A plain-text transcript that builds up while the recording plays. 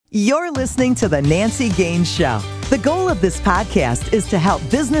You're listening to The Nancy Gaines Show. The goal of this podcast is to help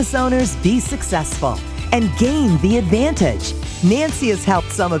business owners be successful and gain the advantage. Nancy has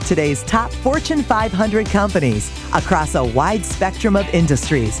helped some of today's top Fortune 500 companies across a wide spectrum of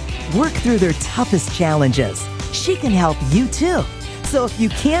industries work through their toughest challenges. She can help you too. So if you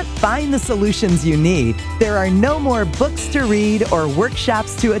can't find the solutions you need, there are no more books to read or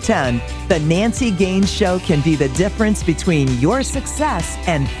workshops to attend. The Nancy Gaines Show can be the difference between your success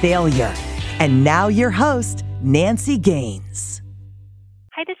and failure. And now your host, Nancy Gaines.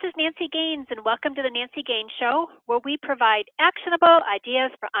 Hi, this is Nancy Gaines, and welcome to the Nancy Gaines Show, where we provide actionable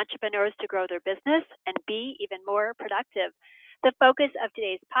ideas for entrepreneurs to grow their business and be even more productive. The focus of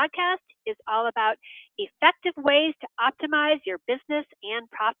today's podcast is all about effective ways to optimize your business and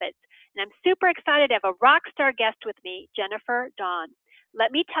profits. And I'm super excited to have a rock star guest with me, Jennifer Dawn.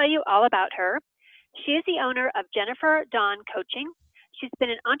 Let me tell you all about her. She is the owner of Jennifer Dawn Coaching. She's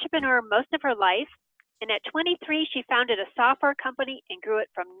been an entrepreneur most of her life. And at 23, she founded a software company and grew it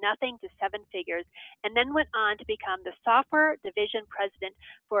from nothing to seven figures, and then went on to become the software division president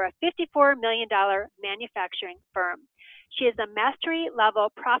for a $54 million manufacturing firm. She is a mastery level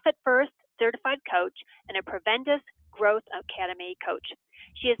profit first certified coach and a Prevendus Growth Academy coach.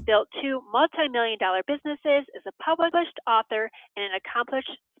 She has built two multi-million-dollar businesses, is a published author, and an accomplished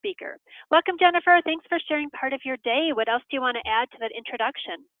speaker. Welcome, Jennifer. Thanks for sharing part of your day. What else do you want to add to that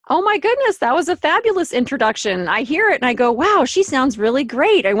introduction? Oh my goodness, that was a fabulous introduction. I hear it and I go, wow, she sounds really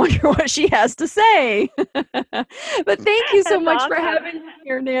great. I wonder what she has to say. But thank you so much for having me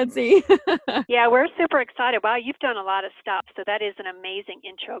here, Nancy. Yeah, we're super excited. Wow, you've done a lot of stuff. So that is an amazing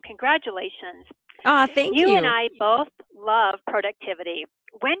intro. Congratulations. Thank you. You and I both love productivity.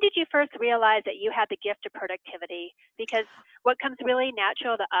 When did you first realize that you had the gift of productivity? Because what comes really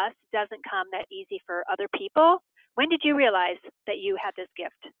natural to us doesn't come that easy for other people. When did you realize that you had this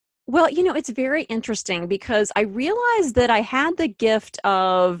gift? Well, it's very interesting because I realized that I had the gift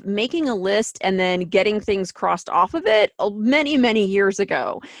of making a list and then getting things crossed off of it many, many years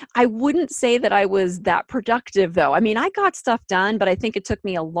ago. I wouldn't say that I was that productive, though. I mean, I got stuff done, but I think it took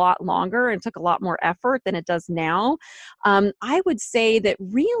me a lot longer and took a lot more effort than it does now. I would say that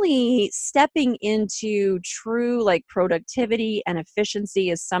really stepping into true productivity and efficiency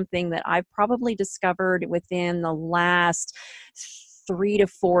is something that I've probably discovered within the last 3 to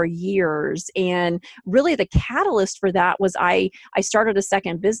 4 years. And really the catalyst for that was I started a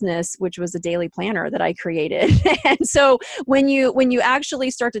second business, which was a daily planner that I created. And so when you actually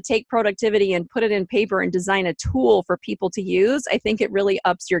start to take productivity and put it in paper and design a tool for people to use, I think it really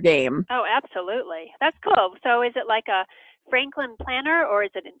ups your game. Oh, absolutely. That's cool. So is it like a Franklin planner, or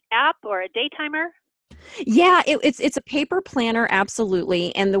is it an app or a day timer? Yeah, it's a paper planner,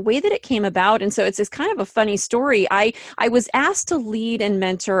 absolutely. And the way that it came about, and so it's kind of a funny story. I was asked to lead and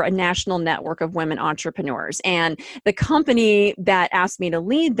mentor a national network of women entrepreneurs. And the company that asked me to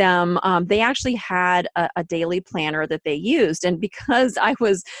lead them, they actually had a daily planner that they used. And because I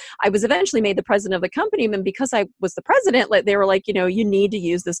was eventually made the president of the company, and because I was the president, they were like, you need to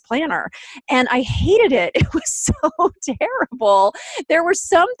use this planner. And I hated it. It was so terrible. There were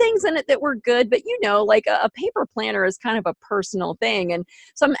some things in it that were good, but like a paper planner is kind of a personal thing. And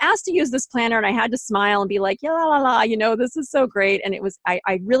so I'm asked to use this planner and I had to smile and be like, yeah, la, la, la, this is so great. And it was,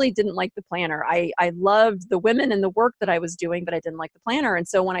 I really didn't like the planner. I loved the women and the work that I was doing, but I didn't like the planner. And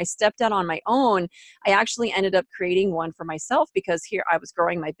so when I stepped out on my own, I actually ended up creating one for myself because here I was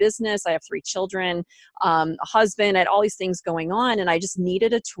growing my business. I have 3 children, a husband, I had all these things going on. And I just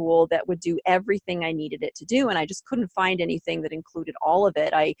needed a tool that would do everything I needed it to do. And I just couldn't find anything that included all of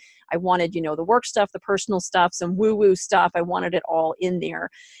it. I wanted, the work stuff, the personal stuff, some woo-woo stuff. I wanted it all in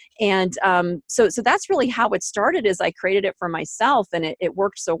there. And so that's really how it started, is I created it for myself and it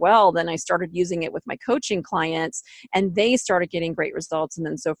worked so well. Then I started using it with my coaching clients and they started getting great results. And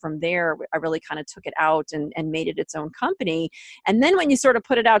then so from there, I really kind of took it out and made it its own company. And then when you sort of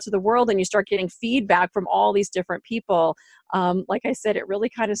put it out to the world and you start getting feedback from all these different people, like I said, it really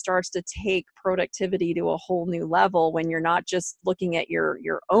kind of starts to take productivity to a whole new level when you're not just looking at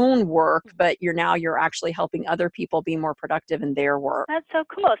your own work, but you're actually helping other people be more productive in their work. That's so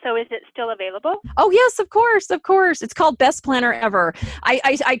cool. So is it still available? Oh, yes, of course. Of course. It's called Best Planner Ever.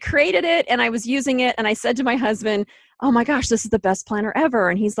 I created it and I was using it and I said to my husband, oh my gosh, this is the best planner ever.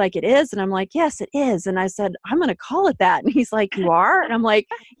 And he's like, it is? And I'm like, yes, it is. And I said, I'm going to call it that. And he's like, you are? And I'm like,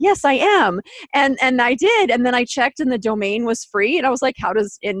 yes, I am. And I did. And then I checked and the domain was free. And I was like,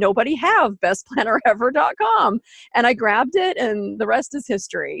 and nobody have bestplannerever.com. And I grabbed it and the rest is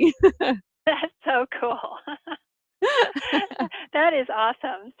history. That's so cool. That is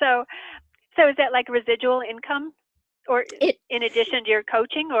awesome. So is that like residual income? or It in addition to your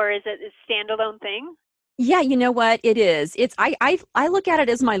coaching, or is it a standalone thing? Yeah, you know what? It is. I look at it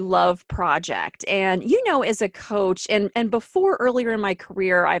as my love project. And as a coach and before earlier in my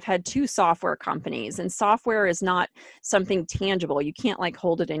career, I've had two software companies, and software is not something tangible. You can't like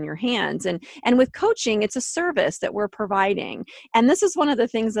hold it in your hands. And with coaching, it's a service that we're providing. And this is one of the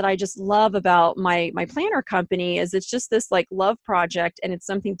things that I just love about my planner company is it's just this like love project, and it's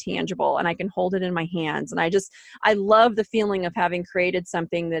something tangible and I can hold it in my hands. And I love the feeling of having created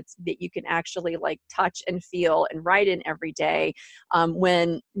something that you can actually like touch and feel and write in every day,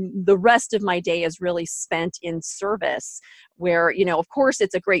 when the rest of my day is really spent in service, where, of course,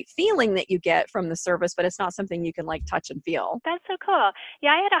 it's a great feeling that you get from the service, but it's not something you can like touch and feel. That's so cool.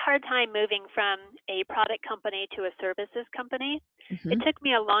 Yeah, I had a hard time moving from a product company to a services company. It Hmm. took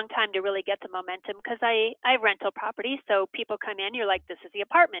me a long time to really get the momentum because I have rental property. So people come in, you're like, this is the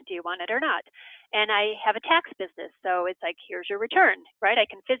apartment. Do you want it or not? And I have a tax business. So it's like, here's your return, right? I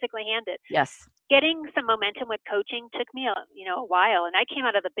can physically hand it. Yes. Getting some momentum with coaching took me a while. And I came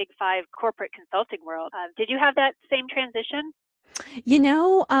out of the big five corporate consulting world. Did you have that same transition?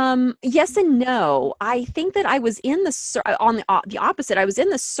 Yes and no. I think that I was in on the opposite. I was in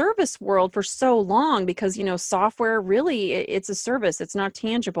the service world for so long because, software really it's a service. It's not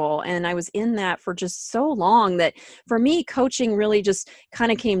tangible. And I was in that for just so long that for me, coaching really just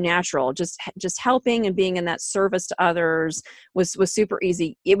kind of came natural. Just helping and being in that service to others was super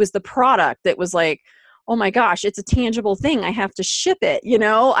easy. It was the product that was like, oh my gosh, it's a tangible thing. I have to ship it,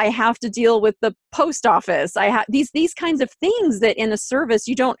 I have to deal with the post office. I have these kinds of things that in a service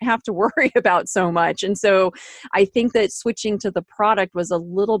you don't have to worry about so much. And so I think that switching to the product was a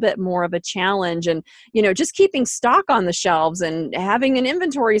little bit more of a challenge, and just keeping stock on the shelves and having an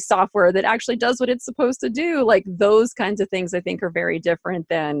inventory software that actually does what it's supposed to do. Like those kinds of things I think are very different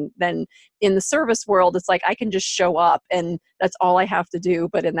than in the service world. It's like I can just show up and that's all I have to do.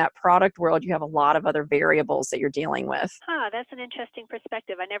 But in that product world, you have a lot of other variables that you're dealing with. Huh, that's an interesting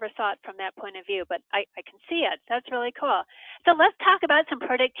perspective. I never saw it from that point of view, but I can see it. That's really cool. So let's talk about some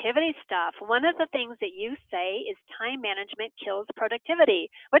productivity stuff. One of the things that you say is time management kills productivity.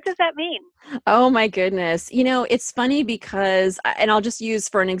 What does that mean? Oh my goodness. It's funny because, and I'll just use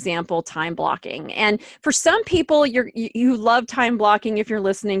for an example, time blocking. And for some people, you love time blocking. If you're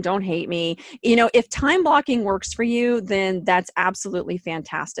listening, don't hate me. If time blocking works for you, then that's absolutely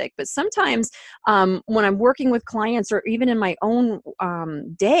fantastic. But sometimes when I'm working with clients or even in my own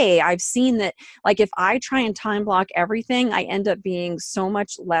day, I've seen that like if I try and time block everything, I end up being so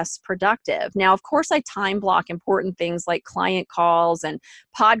much less productive. Now, of course, I time block important things like client calls and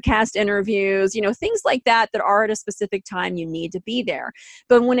podcast interviews, things like that are at a specific time you need to be there.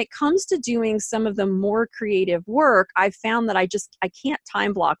 But when it comes to doing some of the more creative work, I've found that I can't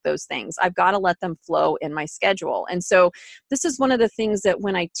time block those things. I've got to let them flow in my schedule. And so this is one of the things that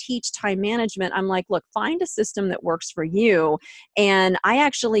when I teach time management, I'm like, look, find a system that works for you. And I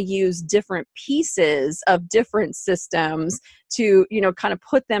actually use different pieces of different systems to, kind of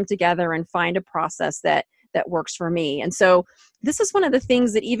put them together and find a process that works for me. And so this is one of the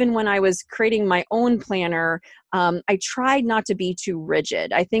things that even when I was creating my own planner, I tried not to be too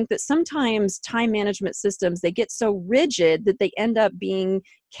rigid. I think that sometimes time management systems, they get so rigid that they end up being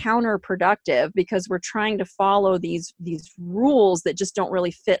counterproductive because we're trying to follow these rules that just don't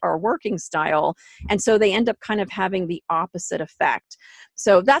really fit our working style. And so they end up kind of having the opposite effect.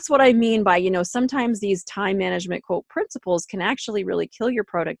 So that's what I mean by, sometimes these time management quote principles can actually really kill your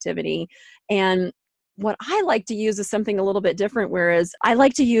productivity. And what I like to use is something a little bit different, whereas I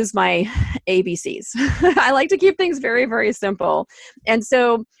like to use my ABCs. I like to keep things very, very simple. And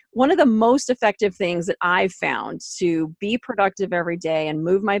so one of the most effective things that I've found to be productive every day and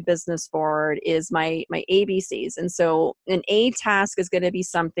move my business forward is my ABCs. And so an A task is going to be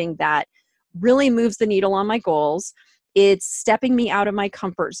something that really moves the needle on my goals. It's stepping me out of my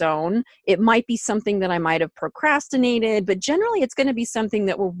comfort zone. It might be something that I might have procrastinated, but generally it's going to be something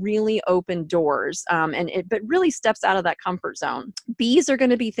that will really open doors, but really steps out of that comfort zone. B's are going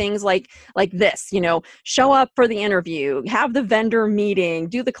to be things like this, show up for the interview, have the vendor meeting,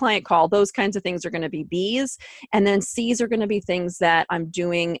 do the client call. Those kinds of things are going to be B's. And then C's are going to be things that I'm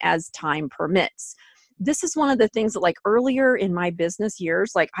doing as time permits. This is one of the things that like earlier in my business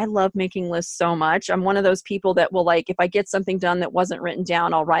years, like I love making lists so much. I'm one of those people that will like, if I get something done that wasn't written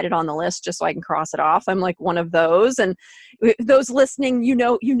down, I'll write it on the list just so I can cross it off. I'm like one of those. And those listening, you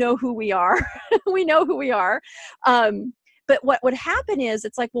know who we are. We know who we are. But what would happen is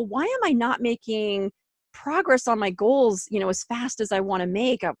it's like, well, why am I not making progress on my goals, as fast as I want to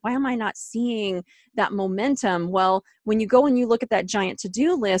make. Why am I not seeing that momentum? Well, when you go and you look at that giant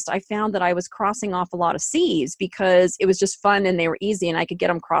to-do list, I found that I was crossing off a lot of C's because it was just fun and they were easy and I could get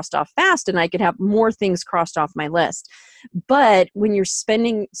them crossed off fast and I could have more things crossed off my list. But when you're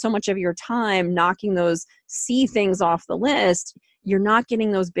spending so much of your time knocking those C things off the list, you're not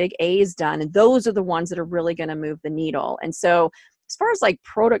getting those big A's done. And those are the ones that are really going to move the needle. And so as far as like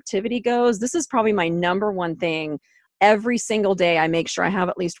productivity goes, this is probably my number one thing. Every single day, I make sure I have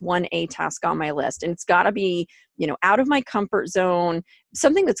at least one A task on my list. And it's got to be, out of my comfort zone,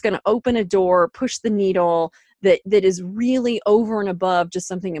 something that's going to open a door, push the needle, that is really over and above just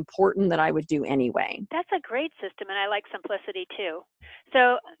something important that I would do anyway. That's a great system, and I like simplicity too.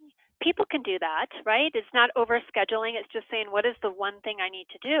 So people can do that, right? It's not overscheduling. It's just saying, what is the one thing I need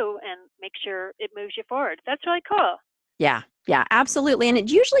to do, and make sure it moves you forward. That's really cool. Yeah, absolutely. And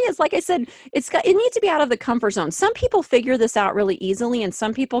it usually is, like I said, it needs to be out of the comfort zone. Some people figure this out really easily, and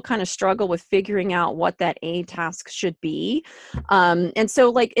some people kind of struggle with figuring out what that A task should be. And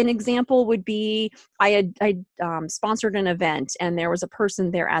so like an example would be, I sponsored an event and there was a person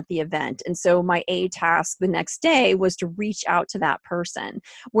there at the event. And so my A task the next day was to reach out to that person.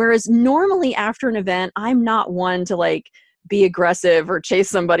 Whereas normally after an event, I'm not one to like be aggressive or chase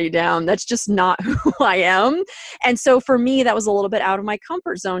somebody down. That's just not who I am. And so for me, that was a little bit out of my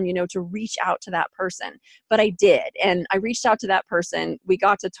comfort zone, to reach out to that person. But I did. And I reached out to that person. We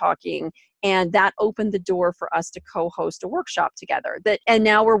got to talking, and that opened the door for us to co-host a workshop together. And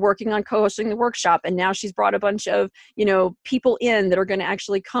now we're working on co-hosting the workshop. And now she's brought a bunch of, people in that are going to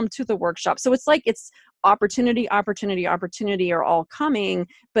actually come to the workshop. So it's like, it's opportunity are all coming,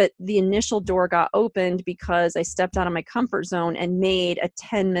 but the initial door got opened because I stepped out of my comfort zone and made a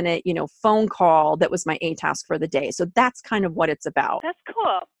 10-minute, phone call that was my A task for the day. So that's kind of what it's about. That's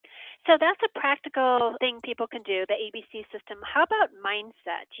cool. So that's a practical thing people can do, the ABC system. How about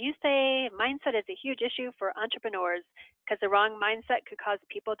mindset? You say mindset is a huge issue for entrepreneurs because the wrong mindset could cause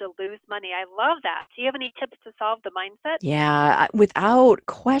people to lose money. I love that. Do you have any tips to solve the mindset? Yeah, without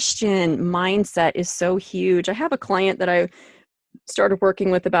question, mindset is so huge. I have a client that I started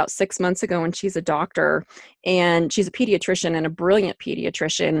working with about 6 months ago, and she's a doctor and she's a pediatrician and a brilliant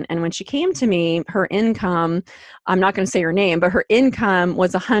pediatrician. And when she came to me, her income, I'm not going to say her name, but her income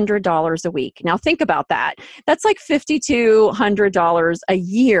was $100 a week. Now think about that. That's like $5,200 a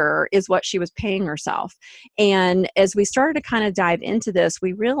year is what she was paying herself. And as we started to kind of dive into this,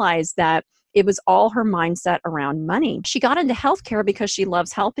 we realized that it was all her mindset around money. She got into healthcare because she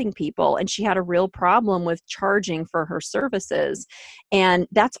loves helping people, and she had a real problem with charging for her services. And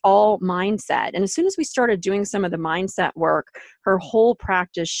that's all mindset. And as soon as we started doing some of the mindset work, her whole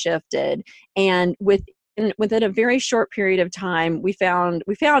practice shifted. And within a very short period of time, we found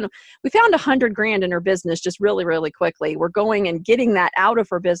 $100,000 in her business just really, really quickly. We're going and getting that out of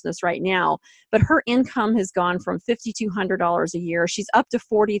her business right now. But her income has gone from $5,200 a year. She's up to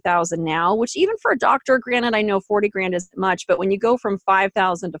 $40,000 now, which even for a doctor, granted, I know $40,000 isn't much, but when you go from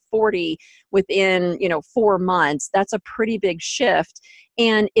 $5,000 to $40,000 within 4 months, that's a pretty big shift.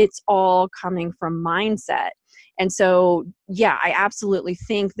 And it's all coming from mindset. And so, yeah, I absolutely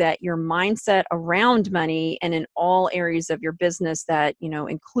think that your mindset around money and in all areas of your business that,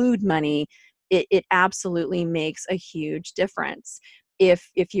 include money, it absolutely makes a huge difference.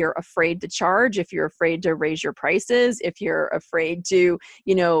 If you're afraid to charge, if you're afraid to raise your prices, if you're afraid to,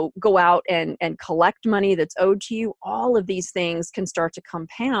 go out and collect money that's owed to you, all of these things can start to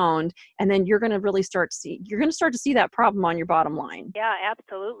compound. And then you're going to start to see that problem on your bottom line. Yeah,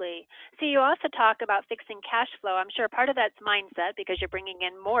 absolutely. So you also talk about fixing cash flow. I'm sure part of that's mindset because you're bringing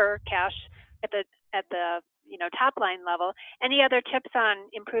in more cash at the top line level. Any other tips on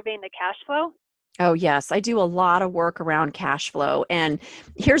improving the cash flow? Oh, yes. I do a lot of work around cash flow. And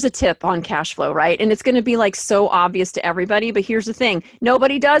here's a tip on cash flow, right? And it's going to be like so obvious to everybody, but here's the thing.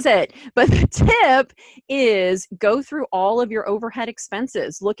 Nobody does it. But the tip is go through all of your overhead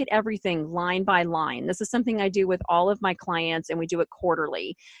expenses. Look at everything line by line. This is something I do with all of my clients, and we do it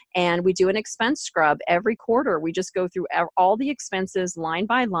quarterly. And we do an expense scrub every quarter. We just go through all the expenses line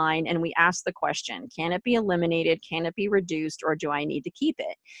by line, and we ask the question, can it be eliminated? Can it be reduced? Or do I need to keep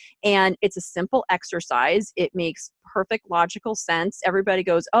it? And it's a simple exercise. It makes perfect logical sense. Everybody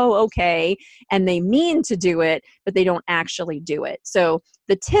goes, oh, okay. And they mean to do it, but they don't actually do it. So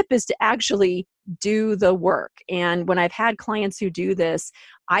the tip is to actually do the work. And when I've had clients who do this,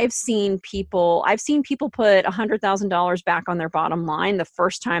 I've seen people put $100,000 back on their bottom line the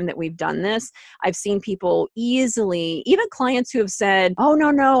first time that we've done this. I've seen people easily, even clients who have said, oh,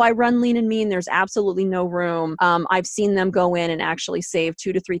 no, I run lean and mean. There's absolutely no room. I've seen them go in and actually save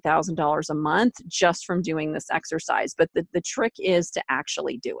 $2,000 to $3,000 a month just from doing this exercise. But the trick is to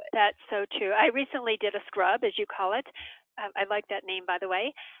actually do it. That's so true. I recently did a scrub, as you call it. I like that name, by the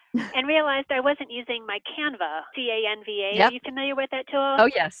way, and realized I wasn't using my Canva, Canva. Yep. Are you familiar with that tool? Oh,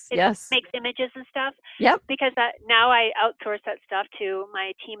 yes. It yes. makes images and stuff. Yep. Because now I outsource that stuff to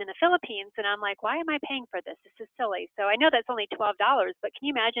my team in the Philippines, and I'm like, why am I paying for this? This is silly. So I know that's only $12, but can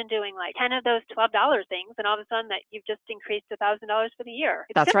you imagine doing like 10 of those $12 things, and all of a sudden that you've just increased $1,000 for the year?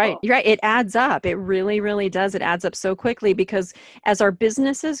 It's That's simple. right. You're right. It adds up. It really, really does. It adds up so quickly because as our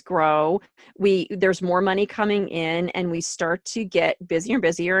businesses grow, there's more money coming in, and we start to get busier and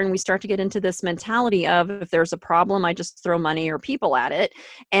busier, and we start to get into this mentality of if there's a problem, I just throw money or people at it.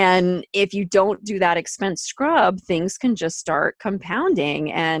 And if you don't do that expense scrub, things can just start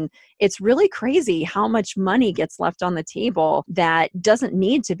compounding. And it's really crazy how much money gets left on the table that doesn't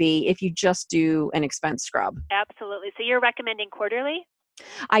need to be if you just do an expense scrub. Absolutely. So you're recommending quarterly?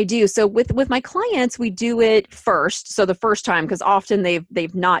 I do. So with my clients, we do it first. So the first time, because often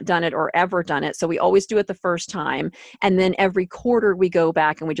they've not done it or ever done it. So we always do it the first time. And then every quarter we go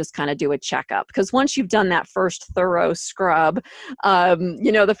back and we just kind of do a checkup. Because once you've done that first thorough scrub,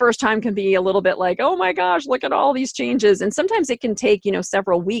 the first time can be a little bit like, oh my gosh, look at all these changes. And sometimes it can take,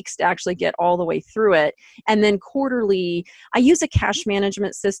 several weeks to actually get all the way through it. And then quarterly, I use a cash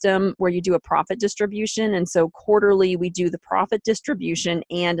management system where you do a profit distribution. And so quarterly we do the profit distribution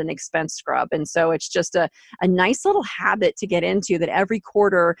and an expense scrub. And so it's just a nice little habit to get into that every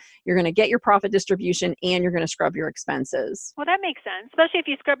quarter you're going to get your profit distribution and you're going to scrub your expenses. Well, that makes sense, especially if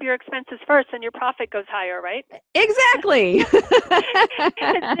you scrub your expenses first and your profit goes higher, right? Exactly. It's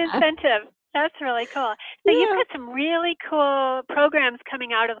an incentive. That's really cool. So you've got some really cool programs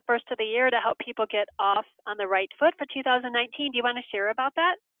coming out of the first of the year to help people get off on the right foot for 2019. Do you want to share about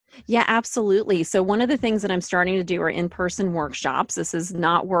that? Yeah, absolutely. So one of the things that I'm starting to do are in-person workshops. This is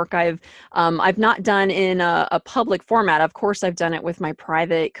not work I've not done in a public format. Of course, I've done it with my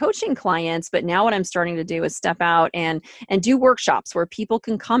private coaching clients, but now what I'm starting to do is step out and do workshops where people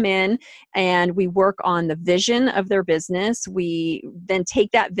can come in and we work on the vision of their business. We then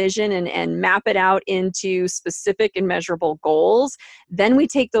take that vision and map it out into specific and measurable goals. Then we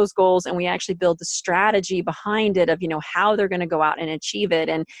take those goals and we actually build the strategy behind it of, how they're going to go out and achieve it.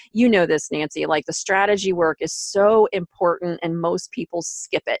 And you know this, Nancy, like the strategy work is so important and most people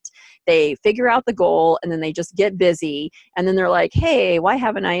skip it. They figure out the goal and then they just get busy. And then they're like, hey, why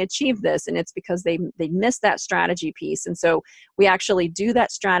haven't I achieved this? And it's because they missed that strategy piece. And so we actually do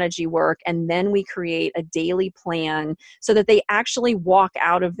that strategy work and then we create a daily plan so that they actually walk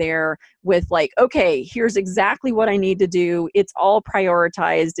out of there with like, okay, here's exactly what I need to do. It's all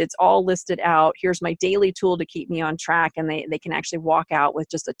prioritized. It's all listed out. Here's my daily tool to keep me on track. And they can actually walk out with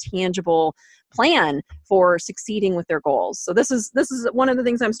just a tangible plan for succeeding with their goals. So this is one of the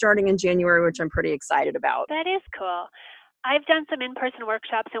things I'm starting in January, which I'm pretty excited about. That is cool. I've done some in-person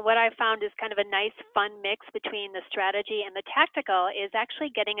workshops, and what I've found is kind of a nice, fun mix between the strategy and the tactical is actually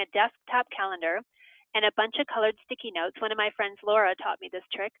getting a desktop calendar and a bunch of colored sticky notes. One of my friends, Laura, taught me this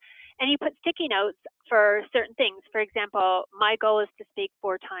trick. And you put sticky notes for certain things. For example, my goal is to speak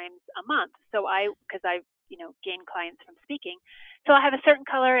 4 times a month. So because I've gained clients from speaking. So I'll have a certain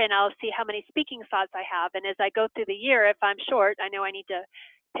color and I'll see how many speaking slots I have. And as I go through the year, if I'm short, I know I need to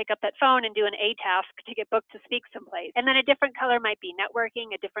pick up that phone and do an A task to get booked to speak someplace. And then a different color might be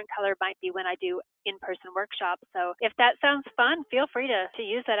networking. A different color might be when I do in-person workshops. So if that sounds fun, feel free to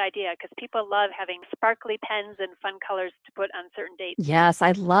use that idea because people love having sparkly pens and fun colors to put on certain dates. Yes,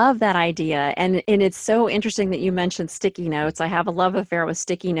 I love that idea. And it's so interesting that you mentioned sticky notes. I have a love affair with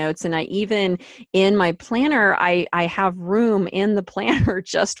sticky notes. And I even in my planner, I have room in the planner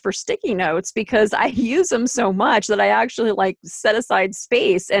just for sticky notes because I use them so much that I actually like set aside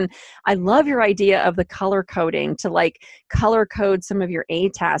space. And I love your idea of the color coding to like color code some of your A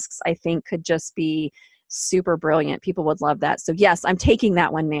tasks. I think could just be super brilliant. People would love that. So yes, I'm taking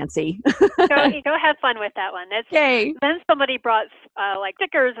that one, Nancy. Go have fun with that one. Yay. Then somebody brought like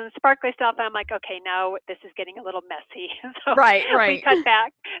stickers and sparkly stuff, and I'm like, okay, now this is getting a little messy. So right. we cut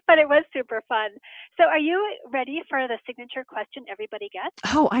back, but it was super fun. So are you ready for the signature question everybody gets?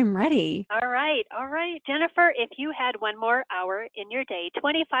 Oh, I'm ready. All right. Jennifer, if you had one more hour in your day,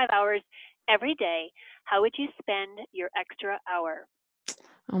 25 hours every day, how would you spend your extra hour?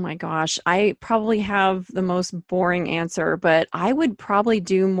 Oh my gosh, I probably have the most boring answer, but I would probably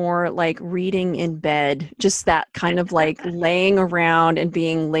do more like reading in bed, just that kind of like laying around and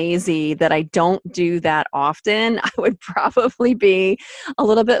being lazy that I don't do that often. I would probably be a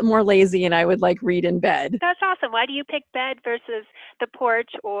little bit more lazy and I would like read in bed. That's awesome. Why do you pick bed versus the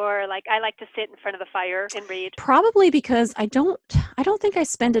porch, or like I like to sit in front of the fire and read? Probably because I don't think I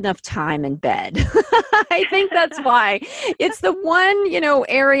spend enough time in bed. I think that's why. It's the one,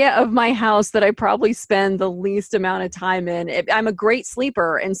 area of my house that I probably spend the least amount of time in. I'm a great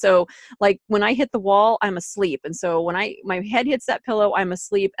sleeper, and so like when I hit the wall, I'm asleep. And so when my head hits that pillow, I'm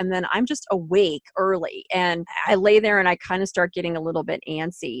asleep, and then I'm just awake early. And I lay there and I kind of start getting a little bit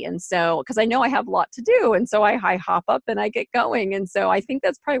antsy. And so because I know I have a lot to do, and so I hop up and I get going. And so I think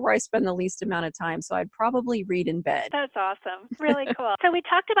that's probably where I spend the least amount of time. So I'd probably read in bed. That's awesome. Really cool. So we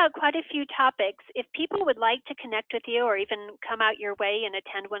talked about quite a few topics. If people would like to connect with you or even come out your way and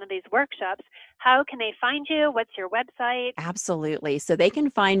attend one of these workshops, how can they find you? What's your website? Absolutely. So they can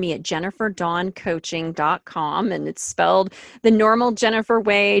find me at jenniferdawncoaching.com, and it's spelled the normal Jennifer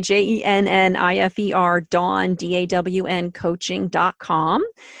way, JENNIFER, Dawn, DAWN coaching.com.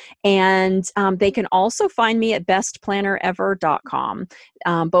 And they can also find me at bestplannerever.com.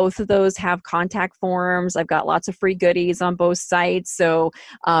 Both of those have contact forms. I've got lots of free goodies on both sites. So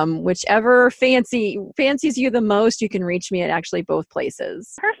whichever fancies you the most, you can reach me at actually both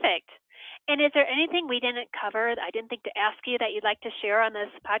places. Perfect. And is there anything we didn't cover that I didn't think to ask you that you'd like to share on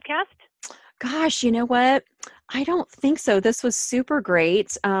this podcast? Gosh, you know what? I don't think so. This was super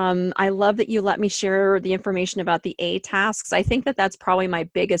great. I love that you let me share the information about the A tasks. I think that that's probably my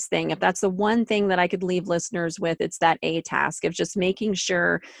biggest thing. If that's the one thing that I could leave listeners with, it's that A task of just making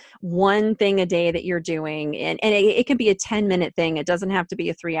sure one thing a day that you're doing. And it can be a 10-minute thing. It doesn't have to be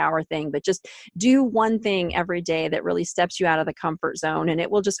a 3-hour thing, but just do one thing every day that really steps you out of the comfort zone. And it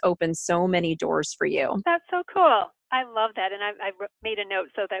will just open so many doors for you. That's so cool. I love that. And I made a note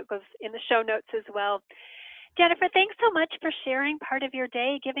so that goes in the show notes as well. Jennifer, thanks so much for sharing part of your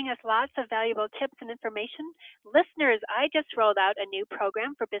day, giving us lots of valuable tips and information. Listeners, I just rolled out a new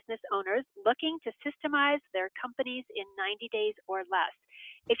program for business owners looking to systemize their companies in 90 days or less.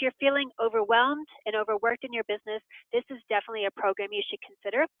 If you're feeling overwhelmed and overworked in your business, this is definitely a program you should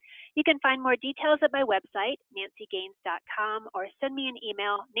consider. You can find more details at my website, nancygaines.com, or send me an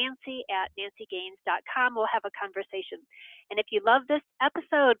email, nancy@nancygaines.com. We'll have a conversation. And if you love this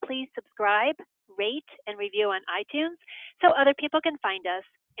episode, please subscribe, rate, and review on iTunes so other people can find us.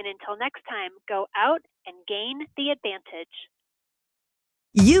 And until next time, go out and gain the advantage.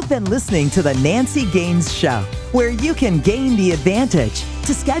 You've been listening to The Nancy Gaines Show, where you can gain the advantage.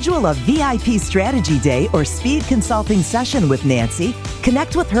 To schedule a VIP strategy day or speed consulting session with Nancy,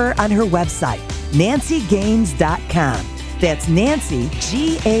 connect with her on her website, nancygaines.com. That's Nancy,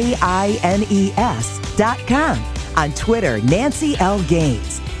 GAINES.com. On Twitter, Nancy L.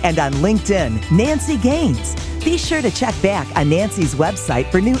 Gaines. And on LinkedIn, Nancy Gaines. Be sure to check back on Nancy's website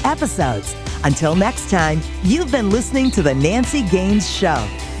for new episodes. Until next time, you've been listening to The Nancy Gaines Show.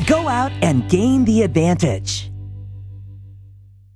 Go out and gain the advantage.